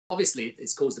obviously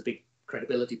it's caused a big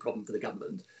credibility problem for the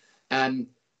government.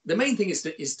 The main thing is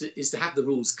to have the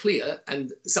rules clear,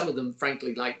 and some of them,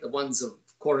 frankly, like the ones of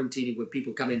quarantining when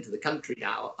people come into the country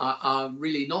now, are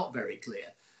really not very clear.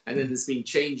 And then there's been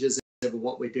changes over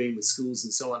what we're doing with schools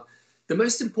and so on. The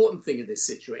most important thing in this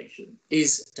situation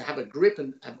is to have a grip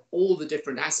and have all the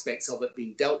different aspects of it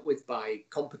being dealt with by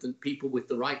competent people with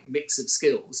the right mix of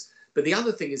skills. But the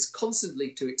other thing is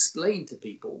constantly to explain to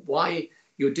people why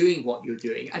you're doing what you're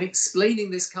doing and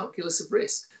explaining this calculus of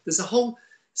risk. There's a whole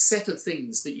set of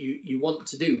things that you want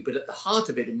to do, but at the heart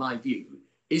of it, in my view,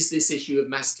 is this issue of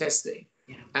mass testing.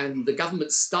 Yeah. And the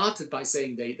government started by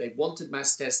saying they wanted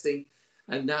mass testing,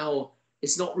 and now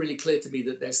it's not really clear to me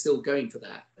that they're still going for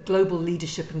that. Global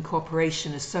leadership and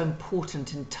cooperation is so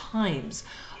important in times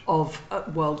of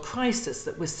world crisis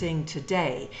that we're seeing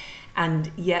today.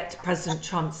 And yet President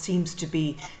Trump seems to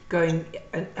be going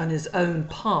on his own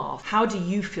path. How do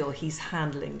you feel he's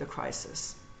handling the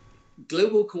crisis?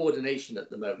 Global coordination at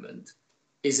the moment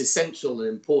is essential and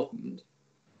important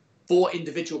for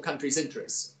individual countries'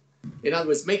 interests. In other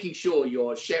words, making sure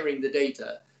you're sharing the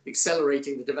data,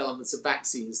 accelerating the developments of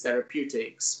vaccines,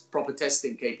 therapeutics, proper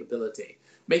testing capability,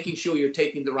 making sure you're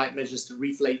taking the right measures to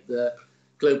reflate the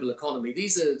global economy.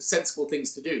 These are sensible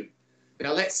things to do.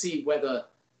 Now, let's see whether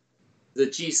the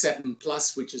G7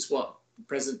 plus, which is what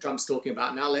President Trump's talking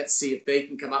about now, let's see if they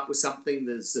can come up with something.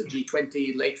 There's the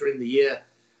G20 later in the year.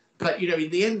 But, you know, in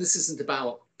the end, this isn't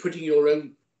about putting your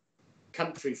own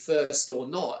country first or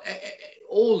not.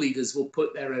 All leaders will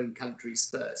put their own countries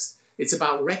first. It's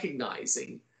about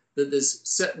recognizing that there's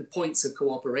certain points of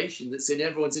cooperation that's in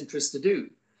everyone's interest to do.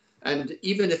 And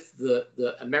even if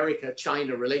the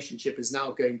America-China relationship is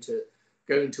now going to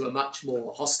go into a much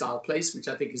more hostile place, which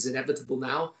I think is inevitable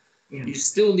now, you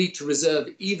still need to reserve,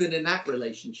 even in that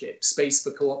relationship, space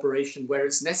for cooperation where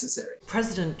it's necessary.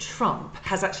 President Trump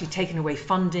has actually taken away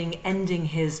funding, ending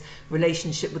his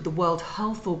relationship with the World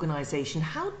Health Organization.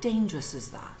 How dangerous is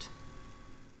that?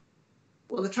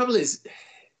 Well, the trouble is,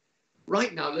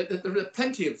 right now, there are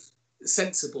plenty of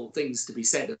sensible things to be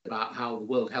said about how the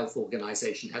World Health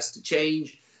Organization has to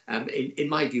change. In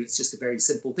my view, it's just a very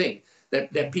simple thing.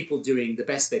 They're people doing the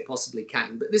best they possibly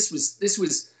can. But this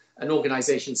was an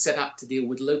organization set up to deal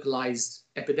with localized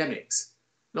epidemics,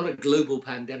 not a global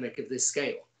pandemic of this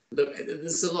scale.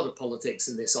 There's a lot of politics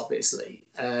in this, obviously.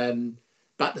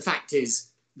 But the fact is,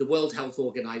 the World Health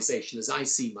Organization, as I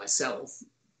see myself,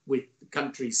 with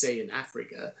countries, say, in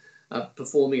Africa,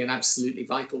 performing an absolutely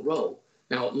vital role.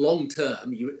 Now, long term,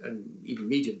 and even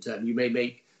medium term, you may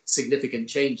make significant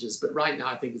changes, but right now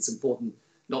I think it's important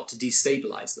not to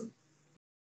destabilize them.